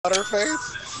her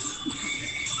face?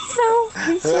 No,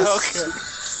 he's just... Okay.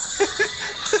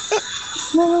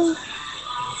 No.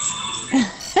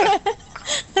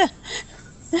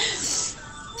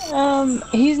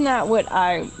 He's not what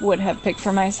I would have picked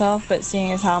for myself, but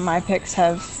seeing as how my picks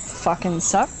have fucking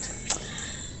sucked,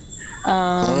 you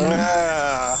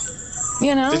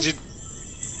know.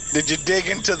 Did you dig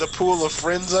into the pool of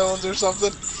friend zones or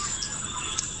something?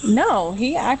 No,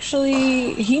 he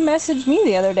messaged me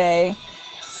the other day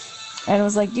and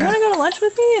was like, "Do you want to go to lunch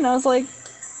with me?" And I was like,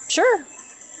 "Sure,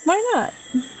 why not?"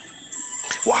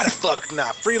 Why the fuck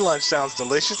not? Free lunch sounds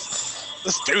delicious.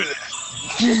 Let's do this.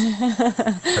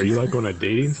 Are you like on a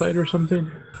dating site or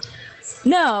something?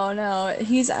 No.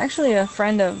 He's actually a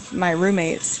friend of my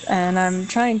roommate's, and I'm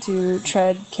trying to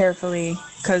tread carefully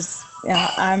because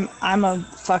I'm a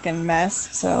fucking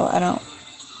mess. So I don't.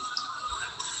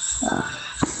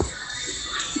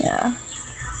 Yeah,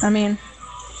 I mean,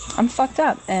 I'm fucked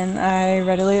up, and I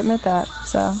readily admit that.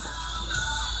 So.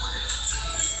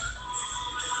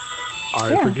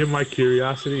 Alright, forgive my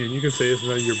curiosity, and you can say it's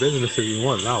none of your business if you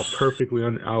want.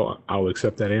 I'll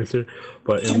accept that answer.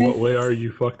 But in what way are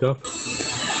you fucked up?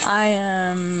 I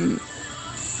am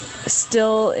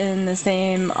still in the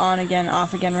same on-again,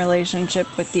 off-again relationship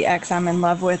with the ex I'm in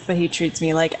love with, but he treats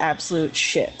me like absolute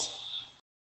shit.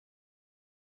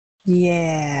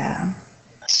 Yeah.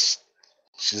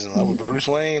 She's in love with Bruce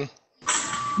Wayne.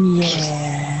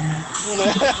 Yeah.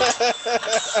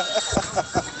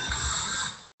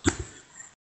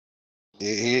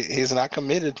 He's not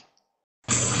committed.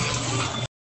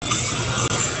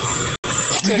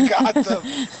 Gotham.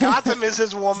 Gotham is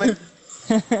his woman.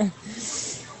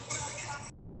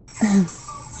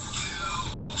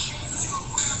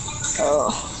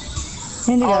 Oh.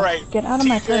 Indigo, all right, get out of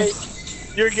my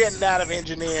face. You're getting out of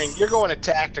engineering. You're going to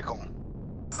tactical.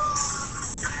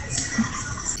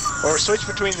 Or switch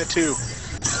between the two.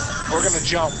 We're going to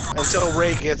jump until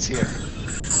Ray gets here.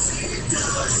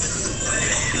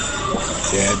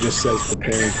 Yeah, it just says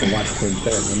preparing to watch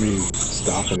Quintet. Let me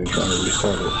stop it and try to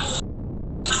restart it.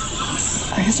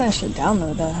 I guess I should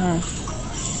download that, huh?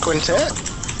 Quintet?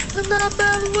 It's not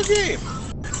bad of a game.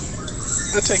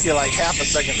 It'll take you like half a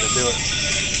second to do it.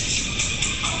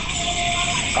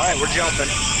 Alright, we're jumping.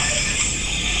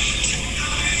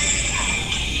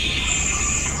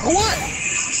 What?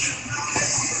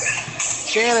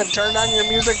 Shannon, turn down your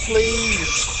music, please.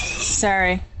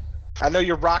 Sorry. I know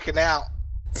you're rocking out.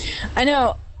 I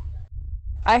know.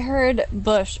 I heard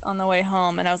Bush on the way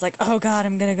home, and I was like, oh god,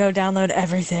 I'm gonna go download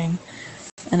everything.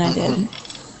 And I did.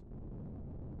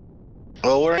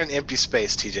 Well, we're in empty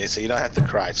space, TJ, so you don't have to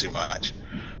cry too much.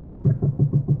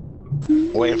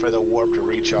 Waiting for the warp to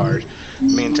recharge.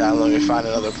 Meantime, let me find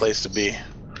another place to be.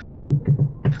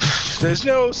 There's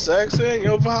no sex in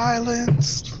your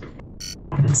violence.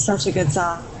 Such a good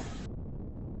song.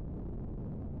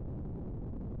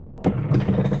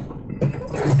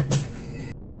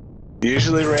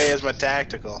 Usually Ray is my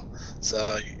tactical,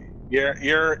 so you're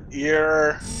gonna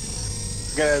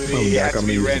be have to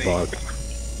be ready.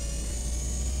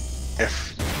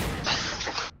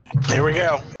 Here we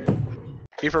go.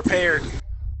 Be prepared.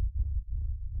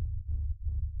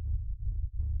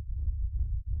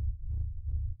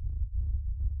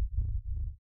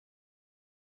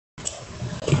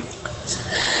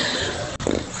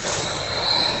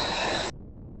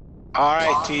 All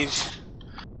right, Teach.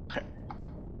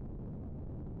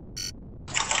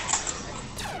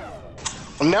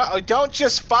 No, don't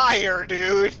just fire,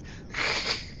 dude.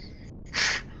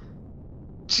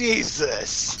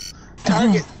 Jesus.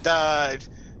 Target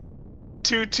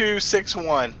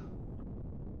 2261.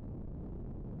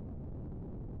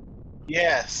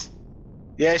 Yes.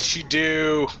 Yes, you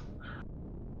do.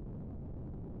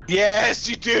 Yes,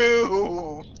 you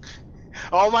do.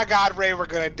 Oh my God, Ray, we're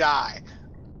gonna die.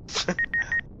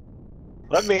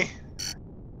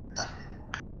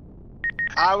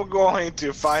 I'm going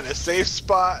to find a safe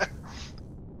spot.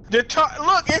 Look,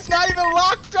 it's not even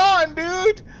locked on,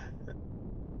 dude.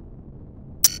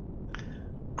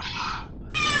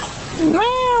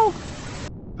 Wow.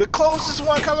 The closest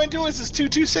one coming to us is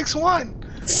 2261.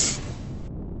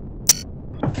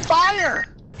 Fire!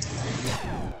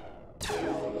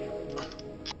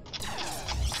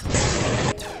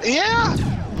 Yeah!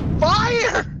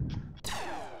 Fire!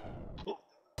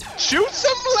 Shoot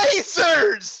some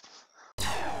lasers!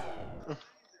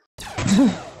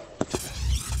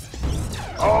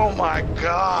 Oh my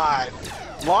God!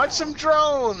 Launch some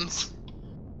drones!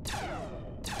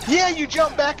 Yeah, you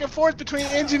jump back and forth between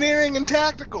engineering and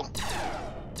tactical.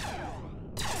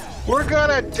 We're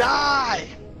gonna die!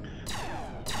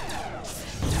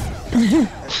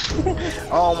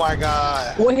 Oh my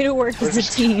god. Way to work as a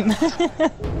team.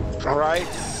 Alright,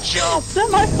 jump. Is that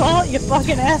my fault, you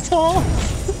fucking asshole?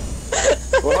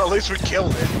 Well, at least we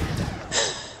killed it.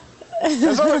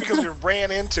 That's only because we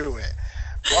ran into it.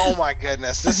 Oh my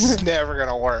goodness, this is never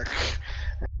gonna work.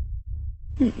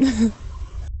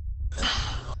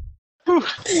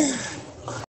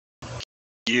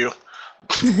 You.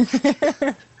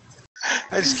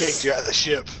 I just kicked you out of the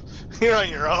ship. You're on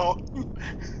your own.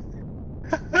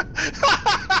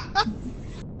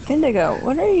 Indigo,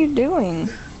 what are you doing?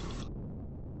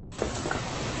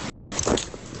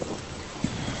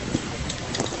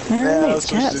 Yeah, This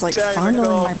cat's like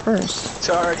fondling my purse.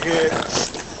 Target.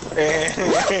 And...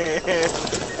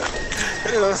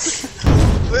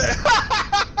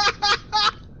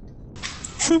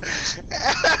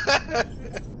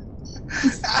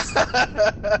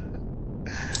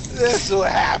 This is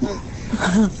what happened.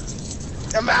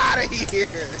 I'm out of here.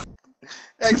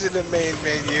 Exit the main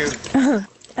menu.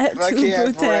 At I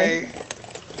can't Quintet. break.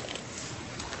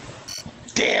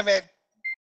 Damn it.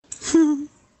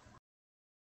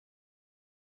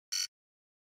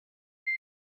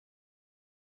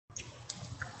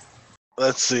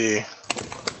 Let's see.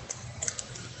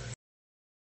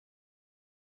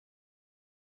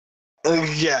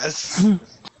 Yes.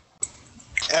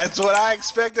 That's what I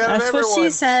expect out of That's everyone. what she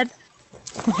said.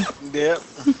 Yep.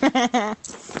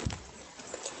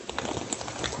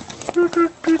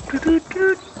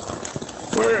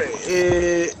 Where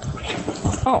is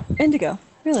Oh, Indigo.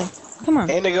 Really? Come on.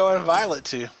 Indigo and Violet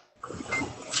too?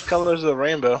 Colors of the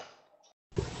rainbow.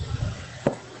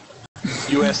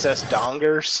 USS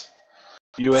Dongers,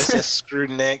 USS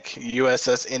Screwneck,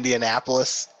 USS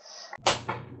Indianapolis,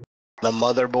 the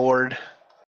Motherboard,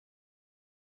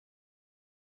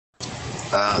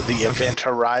 the Event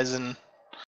Horizon.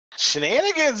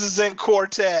 Shenanigans is in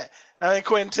Quintet.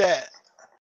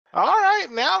 All right,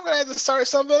 now I'm gonna have to start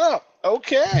something up.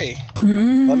 Okay,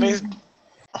 let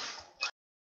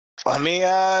me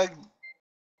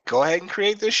go ahead and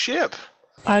create this ship.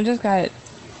 I just got it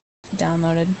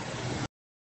downloaded.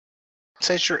 It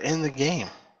says you're in the game.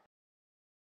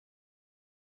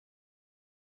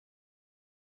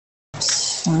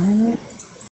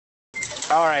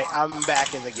 All right, I'm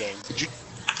back in the game.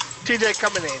 TJ,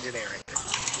 come in engineering.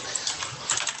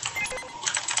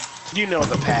 You know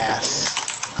the pass.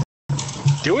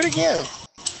 Do it again.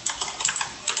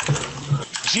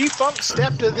 G-Funk,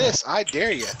 step to this. I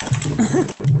dare you.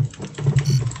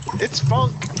 It's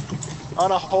funk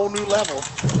on a whole new level.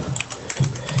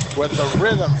 Where the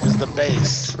rhythm is the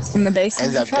bass. And the bass And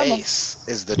is the the treble. bass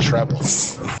is the treble.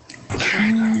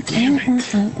 Damn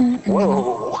it.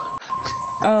 Whoa.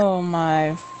 Oh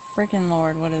my freaking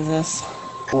lord, what is this?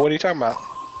 What are you talking about?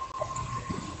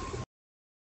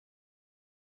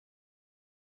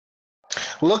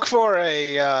 Look for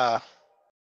a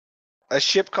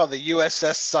ship called the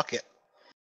USS Sucket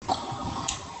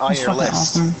on That's your fucking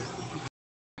list. awesome.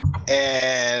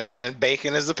 And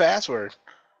bacon is the password.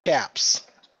 Caps.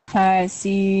 I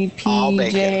see All PJ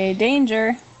bacon.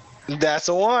 Danger. That's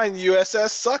the one.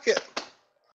 USS Sucket.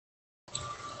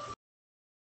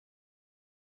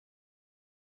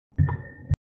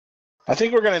 I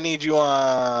think we're gonna need you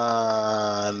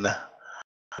on.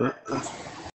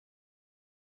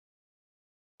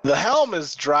 The helm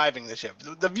is driving the ship.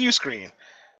 The view screen.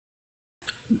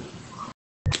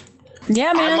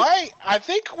 Yeah, man. I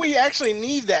think we actually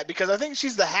need that because I think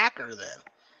she's the hacker then.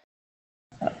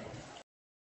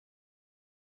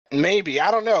 Maybe. I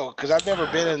don't know because I've never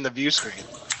been in the view screen.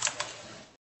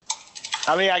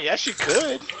 I mean, I guess you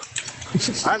could.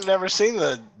 I've never seen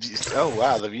the. Oh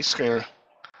wow, the view screen.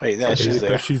 Wait, no, she's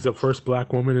there. She's the first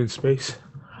black woman in space.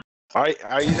 Are you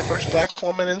the first black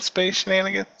woman in space,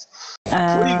 Shenanigans?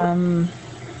 What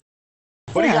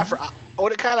do you got for?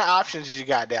 What kind of options you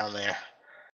got down there?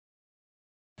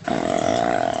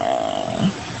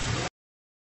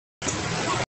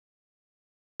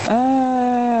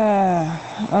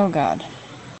 Oh god.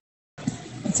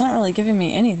 It's not really giving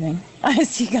me anything. I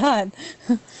see God.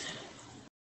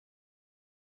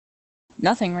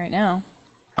 Nothing right now.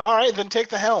 All right, then take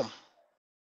the helm.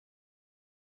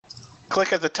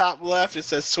 Click at the top left. It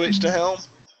says switch to helm.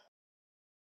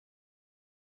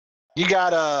 You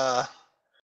got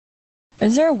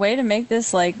Is there a way to make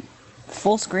this like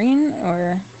full screen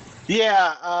or?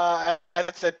 Yeah,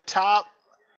 at the top,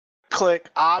 click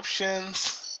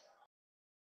options,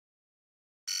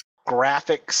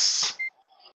 graphics.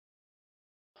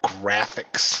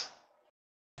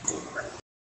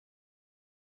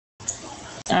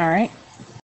 All right.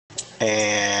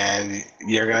 And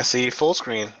you're gonna see full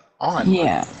screen on.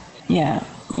 Yeah,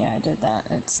 I did that.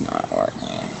 It's not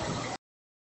working.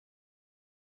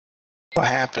 What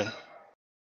happened?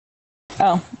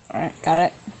 Oh, alright, got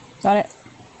it. Got it.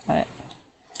 Got it.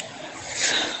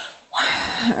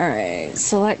 Alright,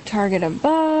 select target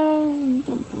above.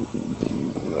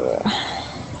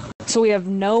 So we have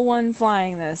no one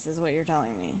flying this, is what you're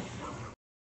telling me.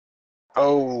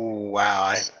 Oh,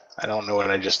 wow. I don't know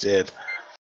what I just did.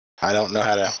 I don't know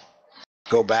how to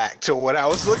go back to what I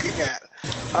was looking at.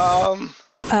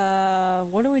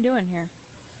 What are we doing here?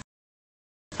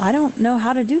 I don't know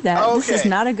how to do that. Okay. This is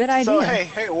not a good idea. So,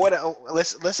 hey, what?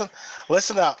 Listen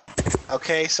up.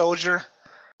 Okay, soldier.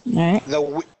 All right.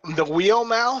 The wheel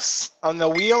mouse on the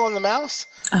wheel on the mouse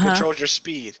controls your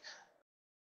speed.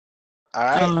 All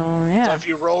right. Oh yeah. So if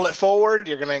you roll it forward,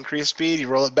 you're gonna increase speed. You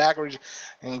roll it backwards,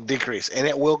 and decrease, and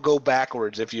it will go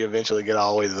backwards if you eventually get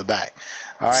all the way to the back.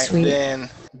 All right. Sweet.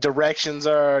 Then directions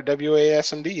are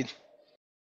WAS and D.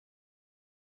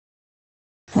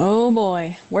 Oh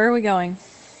boy, where are we going?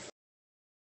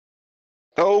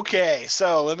 Okay,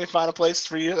 so let me find a place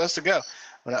for us to go.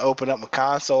 I'm gonna open up my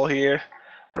console here.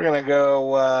 We're gonna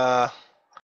go.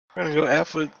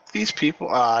 F with these people.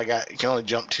 You can only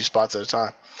jump 2 spots at a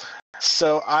time.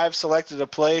 So I've selected a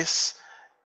place.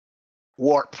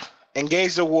 Warp.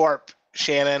 Engage the warp,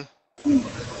 Shannon.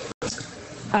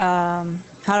 How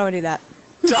do I do that?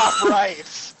 Top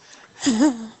right.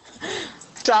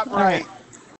 Top right.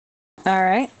 All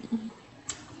right.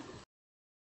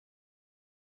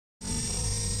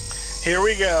 Here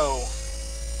we go.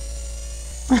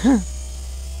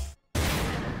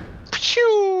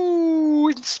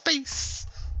 Pew! In space.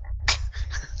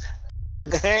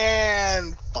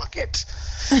 And fuck it.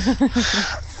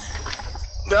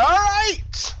 All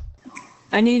right.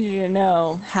 I need you to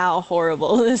know how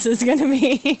horrible this is going to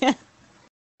be.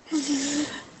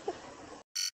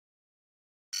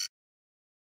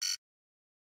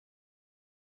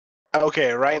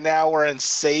 Okay, right now we're in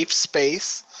safe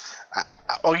space.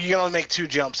 You can only make 2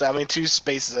 jumps. 2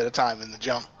 spaces at a time in the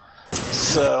jump.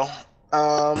 So,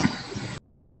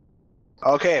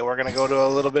 okay, we're gonna go to a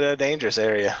little bit of a dangerous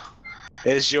area.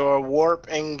 Is your warp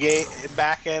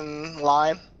back in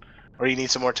line, or you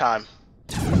need some more time?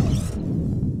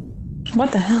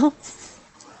 What the hell?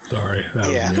 Sorry, that was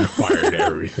me. I fired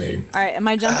everything. All right, am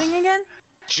I jumping again?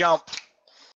 Jump.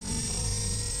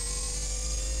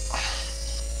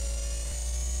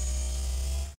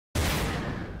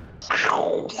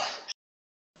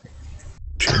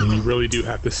 You really do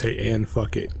have to say "and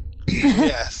fuck it."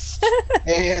 Yes.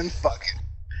 And fuck it.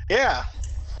 Yeah.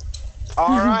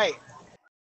 All right.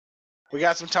 We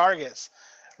got some targets.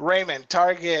 Raymond,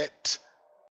 target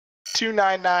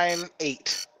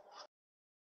 2998.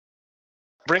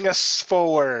 Bring us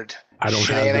forward. I don't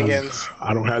Shenanigans.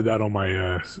 I don't have that on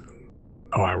my.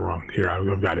 Oh, I'm wrong. Here,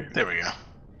 I've got it. There we go.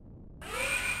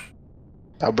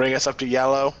 I'll bring us up to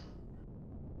yellow.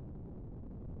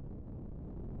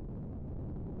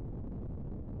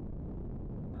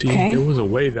 See, Okay. there was a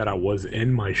way that I was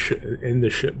in my in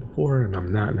the ship before, and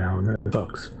I'm not now, and that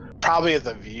sucks. Probably at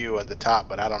the view at the top,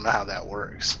 but I don't know how that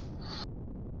works.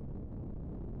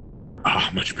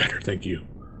 Much better, thank you.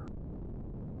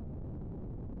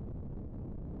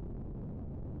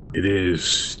 It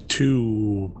is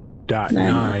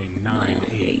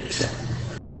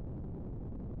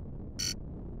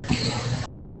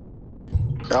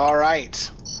 2.998. All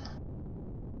right.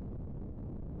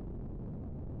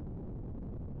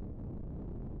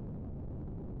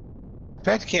 In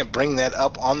fact, you can't bring that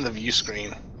up on the view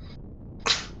screen.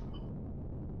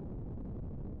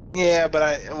 Yeah,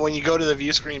 but when you go to the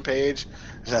view screen page,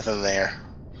 there's nothing there.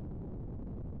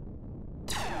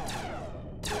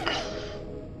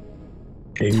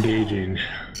 Engaging.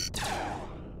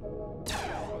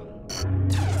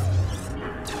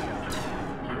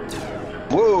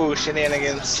 Whoa,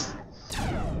 shenanigans.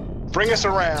 Bring us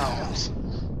around.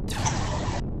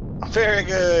 Very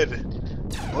good.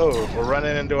 Whoa, we're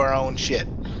running into our own shit.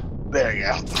 There you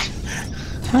go.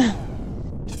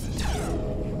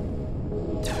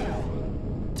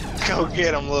 Go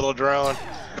get him, little drone.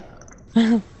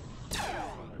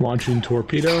 Launching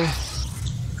torpedo.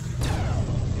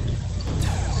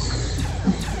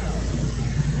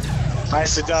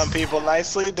 Nicely done, people.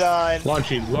 Nicely done.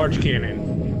 Launching large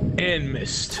cannon. And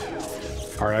missed.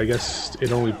 Alright, I guess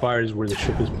it only fires where the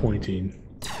ship is pointing.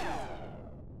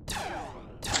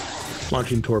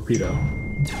 Launching torpedo.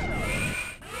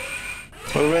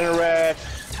 Moving to red.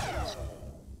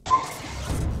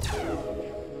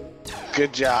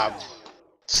 Good job.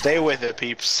 Stay with it,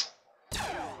 peeps.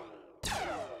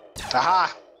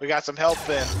 Aha! We got some help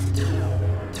then.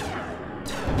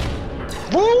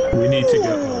 Woo! We need to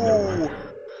go.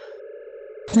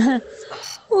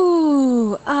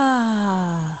 Ooh,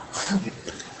 ah.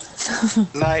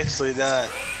 Nicely done.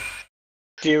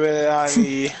 Keep it on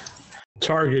the...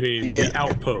 Targeting the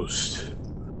outpost.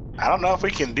 I don't know if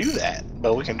we can do that,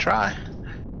 but we can try.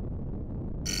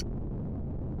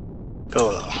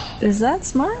 Ugh. Is that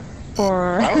smart?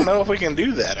 Or I don't know if we can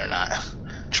do that or not.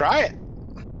 Try it.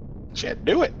 Shit,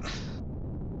 do it.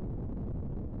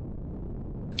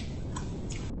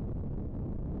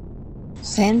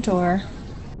 Santor.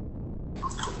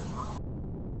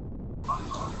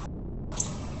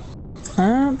 I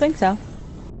don't think so.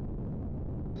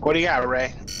 What do you got,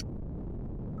 Ray?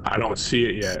 I don't see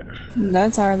it yet.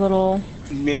 That's our little...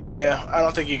 Yeah, I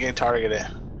don't think you can target it.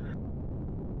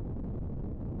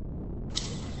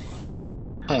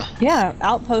 Yeah,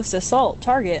 outpost assault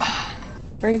target.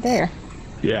 Right there.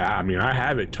 Yeah, I mean, I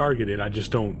have it targeted. I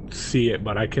just don't see it,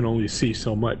 but I can only see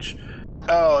so much.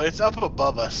 Oh, it's up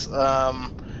above us.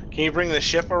 Can you bring the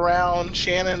ship around,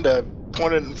 Shannon, to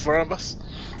point it in front of us?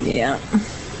 Yeah.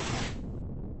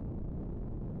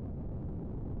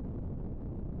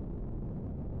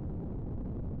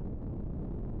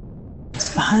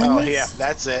 It's behind Oh, us? yeah,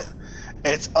 that's it.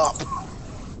 It's up.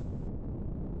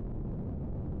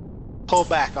 Pull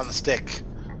back on the stick.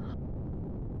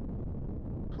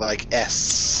 Like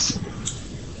S.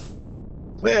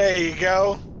 There you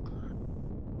go.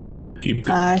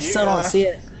 I still don't see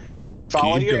it.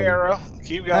 Follow Keep your going. arrow.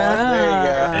 Keep going. There you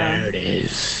go. There it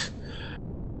is.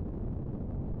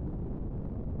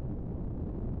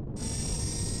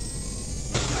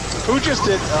 Who just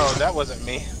did? Oh, that wasn't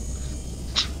me.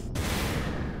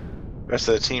 The rest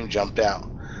of the team jumped out.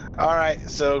 All right,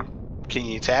 so can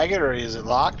you tag it, or is it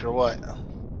locked, or what?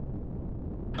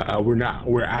 We're not.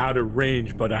 We're out of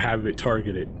range, but I have it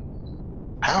targeted.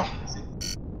 How?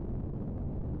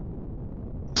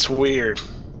 It's weird.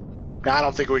 I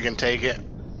don't think we can take it.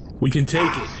 We can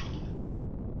take it.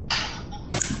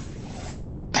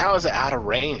 How is it out of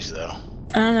range, though?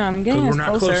 I don't know, I'm getting Because us we're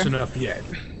not closer. close enough yet.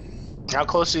 How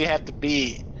close do you have to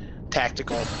be,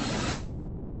 tactical?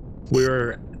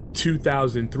 We're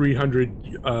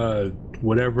 2,300,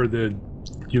 whatever the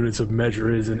units of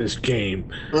measure is in this game,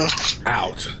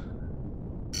 out.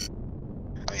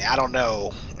 I mean, I don't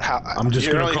know how. I'm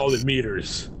just going to call it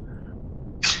meters.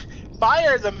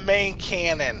 Fire the main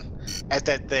cannon at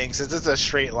that thing, since it's a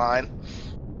straight line.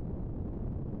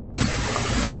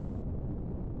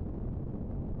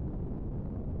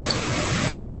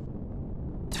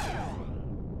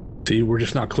 See, we're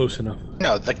just not close enough.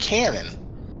 No, the cannon.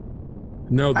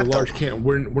 No, the I large thought- can't.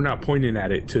 We're not pointing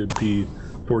at it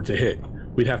for it to hit.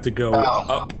 We'd have to go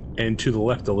up and to the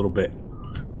left a little bit.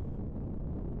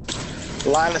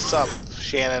 Line us up,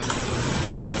 Shannon.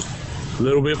 A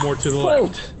little bit more to the Whoa.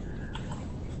 left.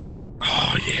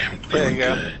 Oh yeah, I'm There feeling you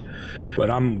go. good. But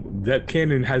that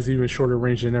cannon has even shorter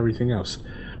range than everything else.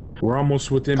 We're almost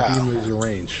within beam laser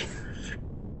range.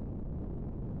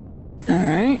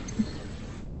 Alright.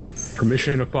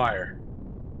 Permission to fire.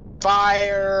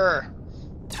 Fire!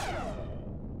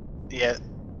 Yeah,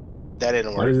 that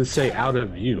didn't Why work. does it say out of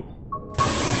view?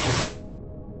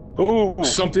 Ooh,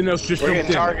 Something else just we're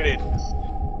jumped getting in. targeted.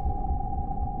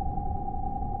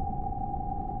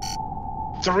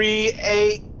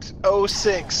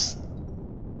 3806.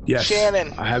 Yes,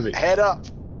 Shannon, I have it. head up.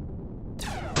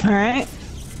 Alright.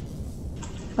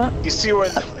 You see where?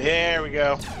 There we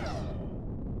go.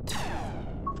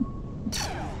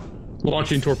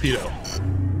 Launching torpedo.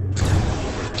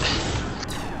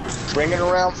 Bring it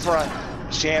around front.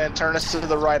 Shannon, turn us to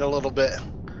the right a little bit.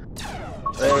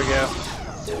 There we go.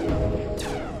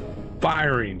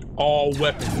 Firing all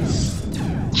weapons.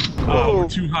 Ooh. Oh, we're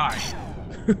too high.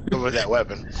 With that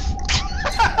weapon.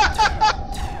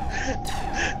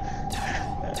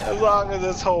 As long as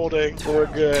it's holding, we're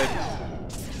good.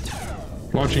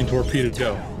 Launching torpedo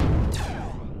go.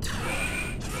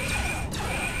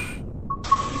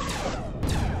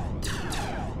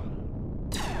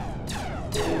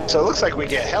 So it looks like we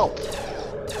get help.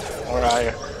 Where are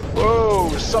you? Whoa,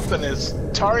 something is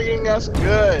targeting us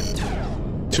good.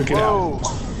 Took it Whoa.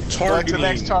 out. Select the Targeting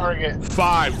next target.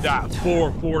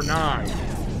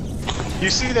 5.449. You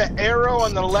see the arrow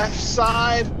on the left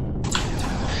side?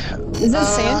 Is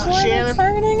this Santor Shannon? that's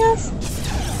targeting us?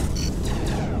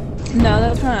 No,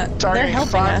 that's not. They're Targeting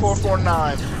helping us.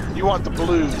 5449. You want the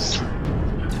blues.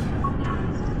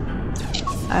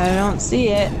 I don't see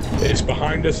it. It's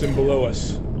behind us and below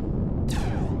us.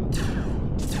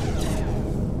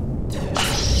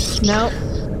 Nope.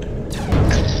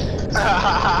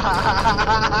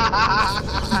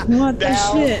 What the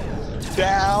Down. shit?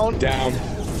 Down. Down.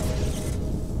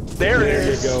 There it There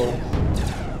is. you go.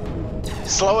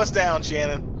 Slow us down,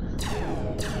 Shannon.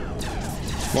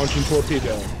 Launching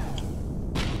torpedo.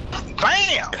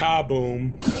 Bam!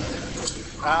 Kaboom.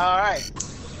 All right.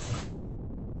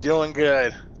 Doing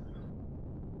good.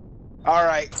 All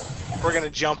right. We're going to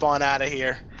jump on out of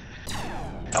here.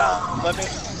 Let me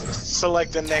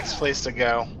select the next place to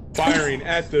go. Firing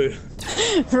at the...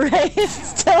 Ray is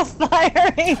still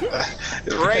firing.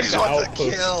 Ray just wants to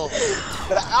kill.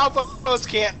 The outpost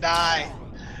can't die.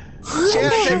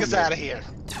 Shannon, take us out of here.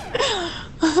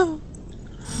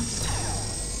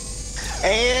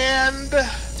 And...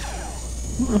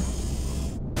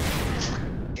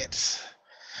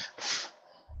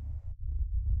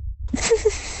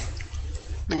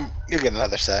 You'll get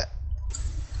another set.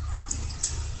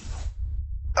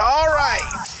 All right.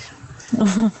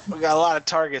 We got a lot of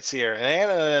targets here, and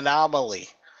an anomaly.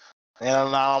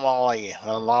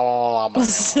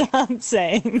 Stop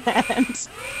saying that.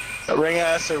 Bring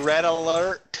us a red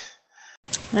alert.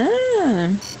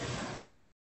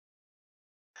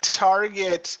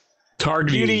 Target.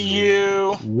 Targeting.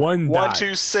 UDU.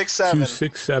 1267.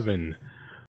 267.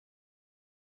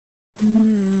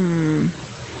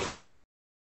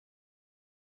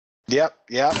 Yep.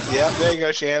 There you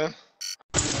go, Shannon.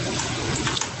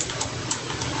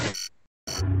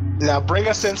 Now bring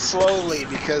us in slowly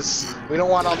because we don't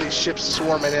want all these ships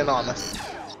swarming in on us.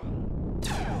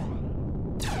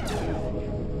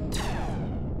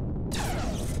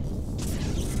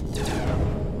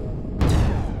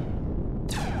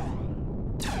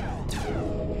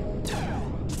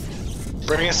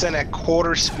 Bring us in at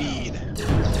quarter speed.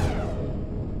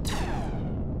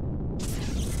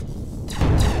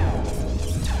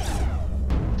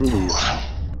 Ooh.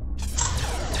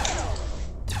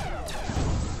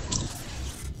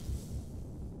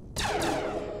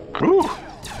 Ooh.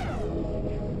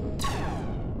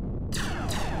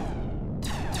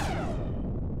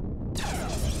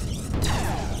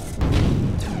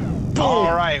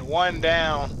 All right, one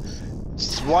down.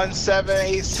 It's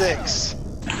 1786.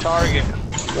 Target.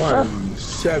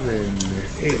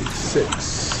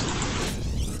 1786.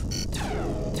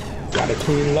 Got a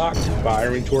clean lock.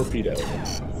 Firing torpedo.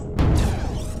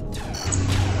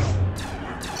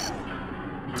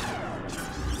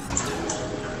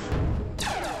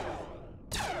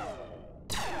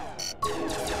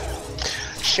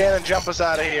 Shannon, jump us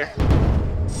out of here.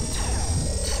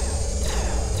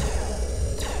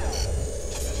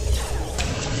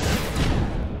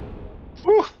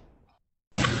 Whew.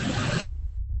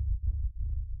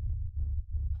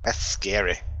 That's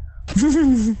scary.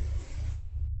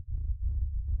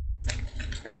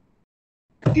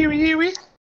 Yui.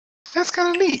 That's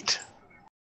kind of neat.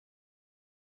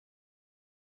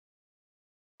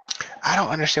 I don't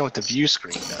understand what the view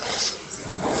screen does.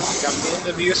 I'm in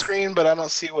the view screen, but I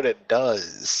don't see what it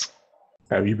does.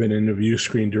 Have you been in the view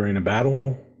screen during a battle?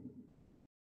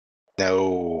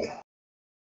 No.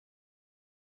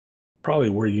 Probably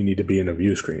where you need to be in the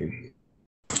view screen.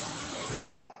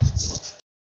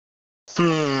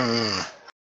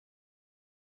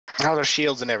 How are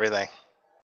shields and everything?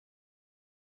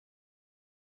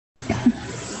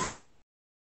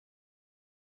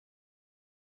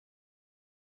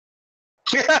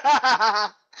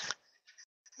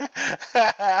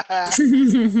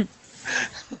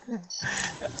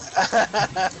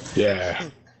 Yeah.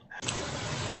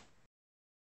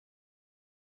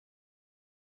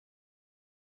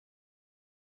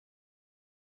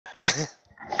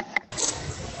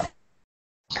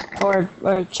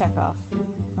 or Chekhov.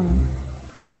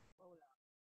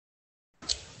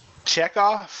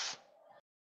 Chekhov?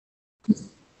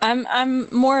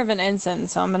 I'm more of an ensign,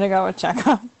 so I'm gonna go with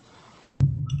Chekhov.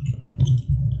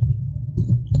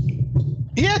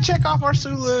 Yeah, Chekhov or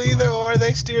Sulu, either or.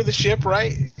 They steer the ship,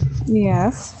 right?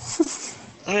 Yes.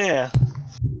 Yeah.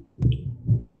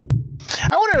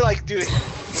 I wonder, like, dude.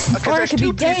 Or it could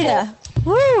be Data.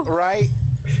 Woo! Right?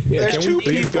 Yeah, There's can two we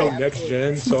please people. go next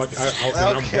gen? So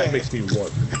that makes me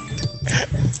warm.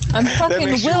 I'm That fucking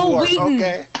makes you Will warm. Wheaton.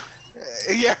 Okay.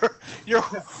 Yeah, you're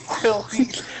Will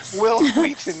Wheaton. Will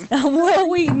Wheaton. I'm Will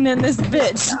Wheaton in this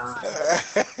bitch.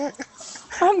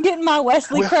 I'm getting my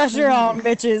Wesley Crusher on,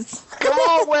 bitches. Come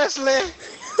on, Wesley.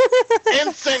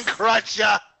 Ensign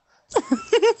Crusher.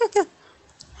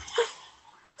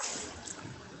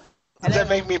 Does that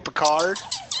make me Picard?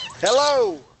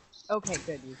 Hello. Okay,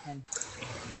 good. You can.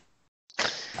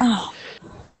 Oh.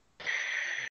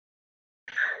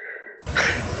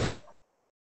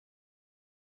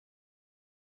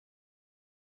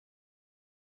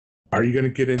 Are you gonna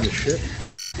get in the ship?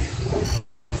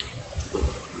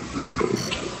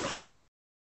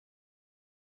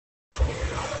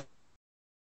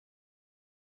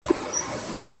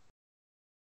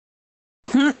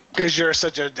 Because you're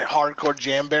such a hardcore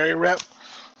Jamberry rep.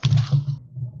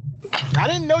 I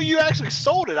didn't know you actually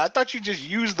sold it. I thought you just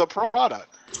used the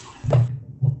product.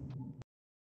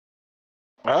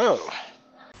 Oh,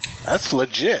 that's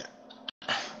legit.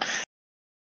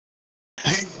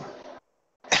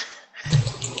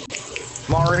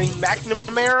 Maureen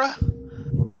McNamara?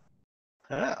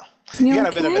 Oh. You got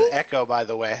a bit of an echo, by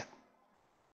the way.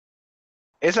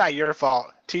 It's not your fault.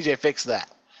 TJ fixed that.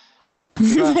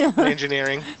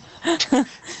 Engineering.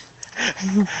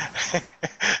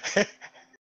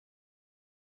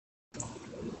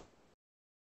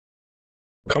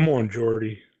 Come on,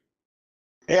 Jordy.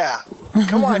 Yeah.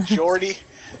 Come on, Jordy.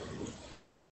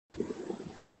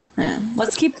 Yeah.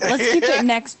 Let's keep it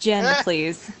next gen,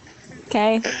 please.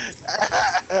 Okay.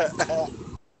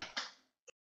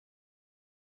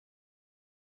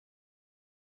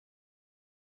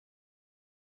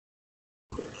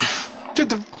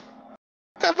 Dude,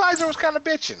 that visor was kind of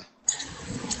bitching.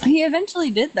 He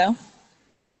eventually did, though.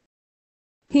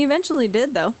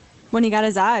 When he got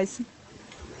his eyes.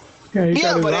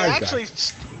 Yeah, but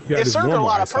it served a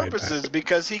lot of purposes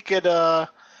because he could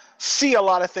see a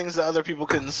lot of things that other people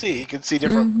couldn't see. He could see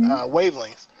different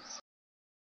wavelengths.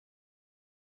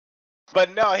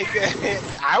 But no, he could.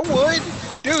 I would,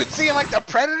 dude. Seeing like the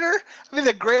Predator, I mean,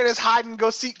 the greatest hide and go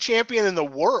seek champion in the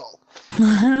world.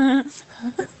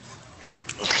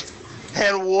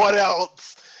 And what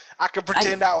else? I could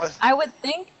pretend I was. I would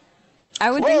think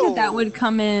that would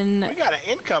come in. We got an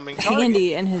incoming target.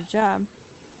 Handy in his job.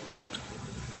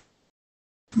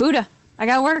 Buddha, I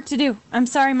got work to do. I'm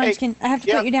sorry, Munchkin. I have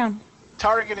to put you down.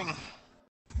 Targeting.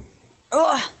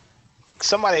 Ugh.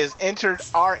 Somebody has entered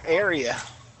our area.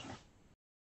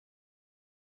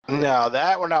 No,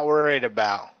 that we're not worried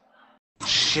about.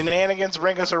 Shenanigans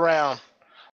bring us around.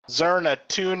 Zerna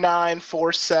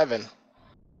 2947.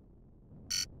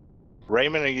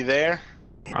 Raymond, are you there?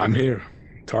 I'm here.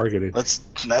 Targeted.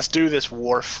 Let's do this,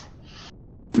 Worf.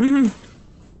 Mm-hmm.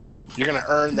 You're gonna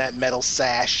earn that metal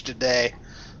sash today.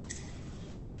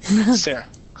 Sarah,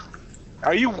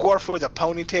 are you Worf with a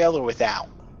ponytail or without?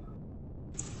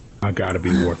 I gotta be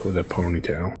Worf with a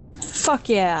ponytail. Fuck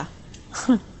yeah.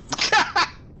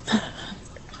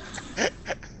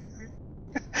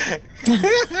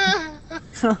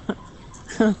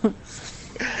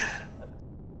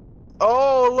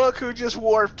 Oh, look who just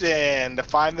warped in to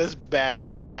find this bad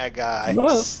guy.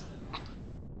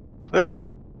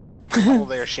 Oh,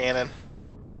 there, Shannon.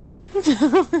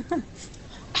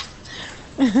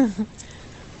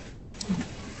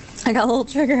 I got a little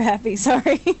trigger happy,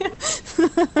 sorry.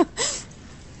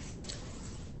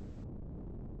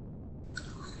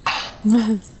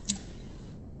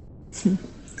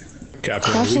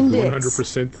 Captain, are we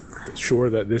 100% sure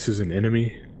that this is an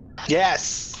enemy?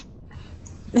 Yes.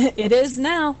 It is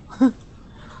now.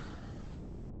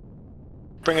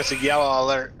 Bring us a yellow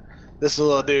alert. This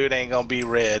little dude ain't gonna be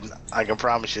red. I can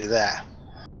promise you that.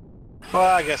 Well,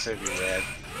 I guess it'd be red.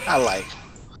 I like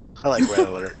red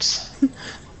alerts.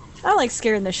 I like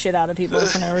scaring the shit out of people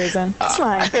for no reason. It's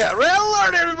fine. Yeah, red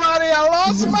alert, everybody! I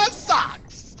lost my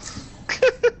socks.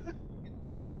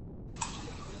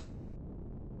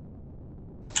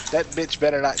 That bitch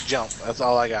better not jump. That's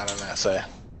all I got on that say.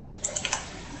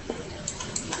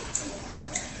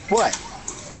 What?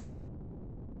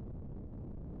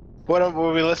 What are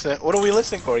we listening? What are we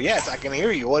listening for? Yes, I can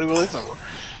hear you. What are we listening for?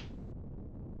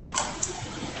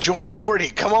 Jordy,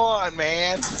 come on,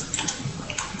 man.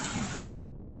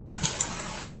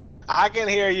 I can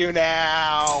hear you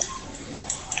now.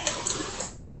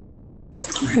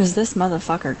 Where is this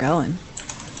motherfucker going?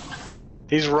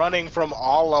 He's running from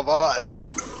all of us.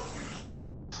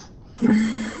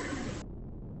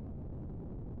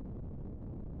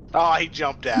 Oh, he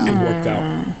jumped out. It worked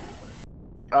out.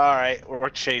 All right, we're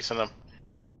chasing him.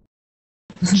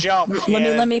 Jump.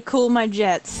 Let me cool my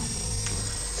jets.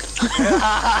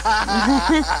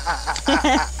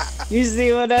 You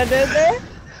see what I did there?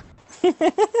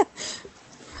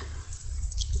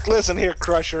 Listen here,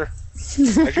 Crusher.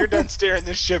 If you're done steering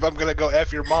this ship, I'm gonna go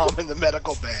F your mom in the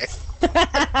medical bay.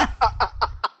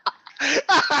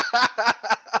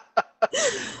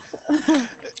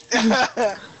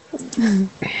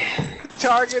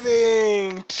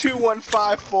 Targeting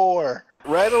 2154.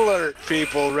 Red alert,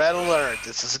 people. Red alert.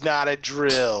 This is not a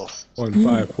drill.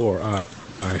 154.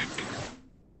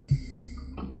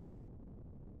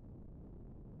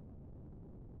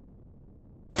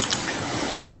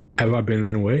 Have I been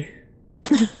away?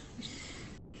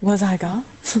 Was I gone?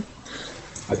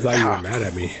 I thought you were mad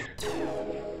at me.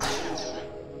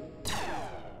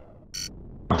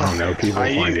 I don't know, people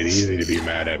find it easy to be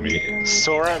mad at me.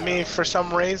 Sore at me for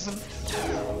some reason?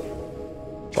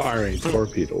 Firing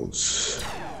torpedoes.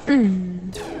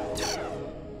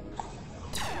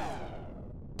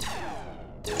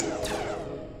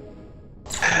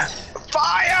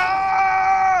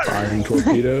 Fire! Firing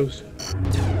torpedoes.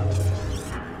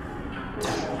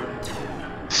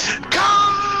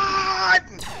 God!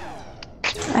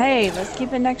 Hey, let's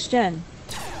keep it next gen.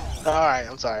 Alright,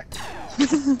 I'm sorry. Q!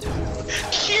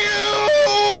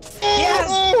 Yes!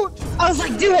 I was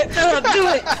like, do it, Philip, do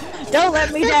it! Don't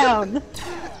let me down!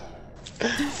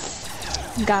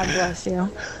 God bless you.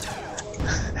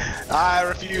 I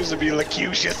refuse to be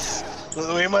locucious.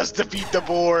 We must defeat the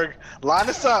Borg. Line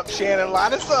us up, Shannon,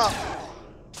 line us up!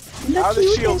 How are the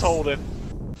shields holding?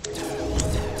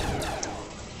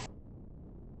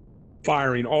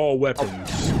 Firing all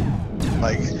weapons.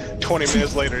 Like, 20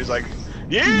 minutes later, he's like,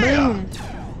 yeah! Boom.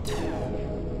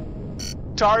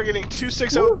 Targeting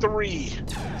 2603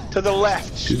 to the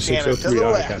left, Shannon, to 2603, the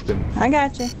aye, left. Captain. I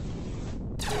got you.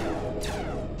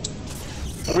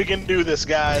 We can do this,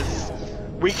 guys.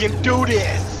 We can do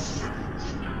this.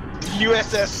 The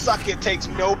USS Suck It takes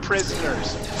no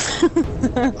prisoners. Fuck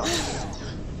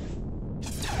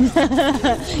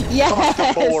the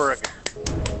Yes! Borg.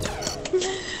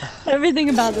 Everything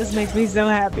about this makes me so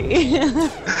happy.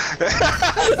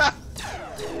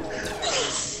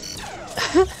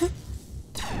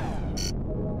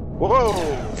 Whoa!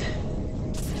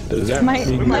 Does that my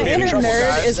mean my might be in inner trouble, nerd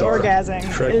guys. is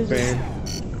orgasming. Trek It's fan?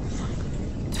 just-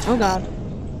 Oh god.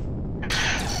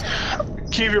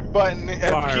 Keep your button,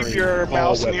 Firing keep your all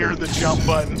mouse near weapons. the jump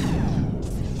button.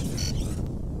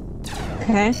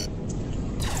 Okay.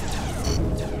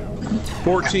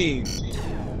 14.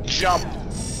 Jump.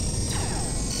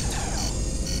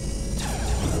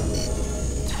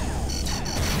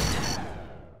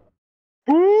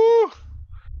 Woo!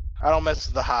 I don't mess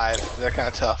with the hive. They're kind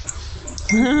of tough.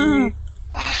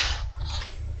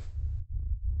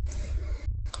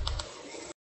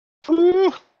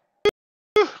 Woo!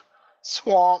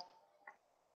 Swamp.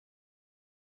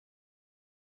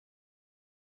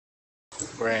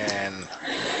 Grand.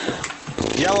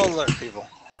 Yellow alert, people.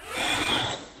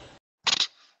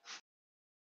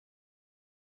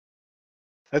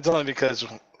 That's only because.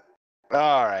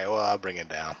 Alright, well, I'll bring it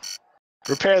down.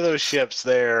 Repair those ships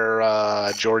there,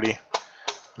 Jordy.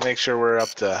 Make sure we're up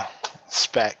to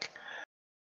spec.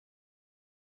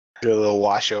 Do a little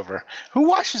washover. Who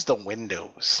washes the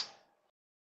windows?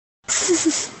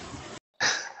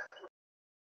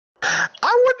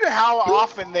 I wonder how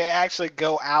often they actually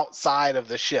go outside of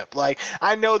the ship. Like,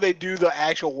 I know they do the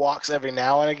actual walks every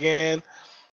now and again.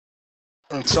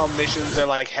 In some missions, they're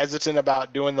like hesitant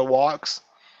about doing the walks.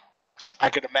 I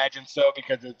could imagine so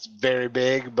because it's very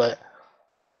big, but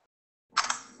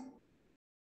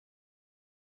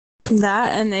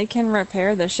That, and they can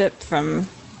repair the ship from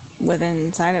within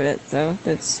inside of it, so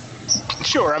it's...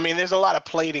 sure. I mean, there's a lot of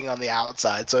plating on the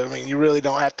outside, so I mean, you really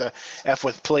don't have to F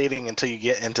with plating until you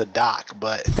get into dock.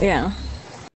 But Yeah.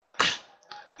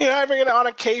 you know, on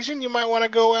occasion, you might want to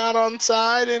go out on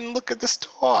side and look at the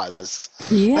stars.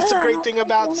 Yeah. That's a great thing I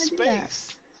about wanna do that.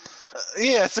 space.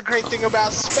 Yeah, it's a great thing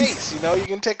about space. You know, you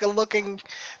can take a look and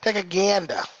take a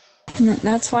gander.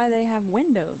 That's why they have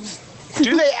windows.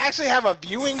 Do they actually have a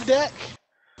viewing deck?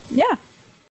 Yeah.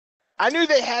 I knew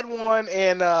they had one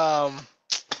in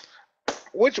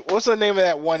what's the name of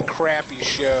that one crappy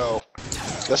show?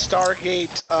 The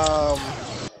Stargate.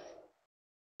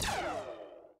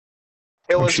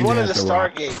 It was Machine one of at the the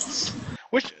Rock. Stargates.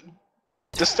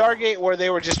 The Stargate where they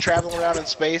were just traveling around in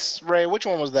space. Ray, which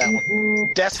one was that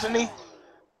one? Destiny.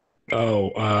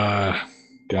 Oh,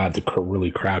 God, the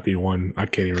really crappy one. I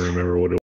can't even remember what it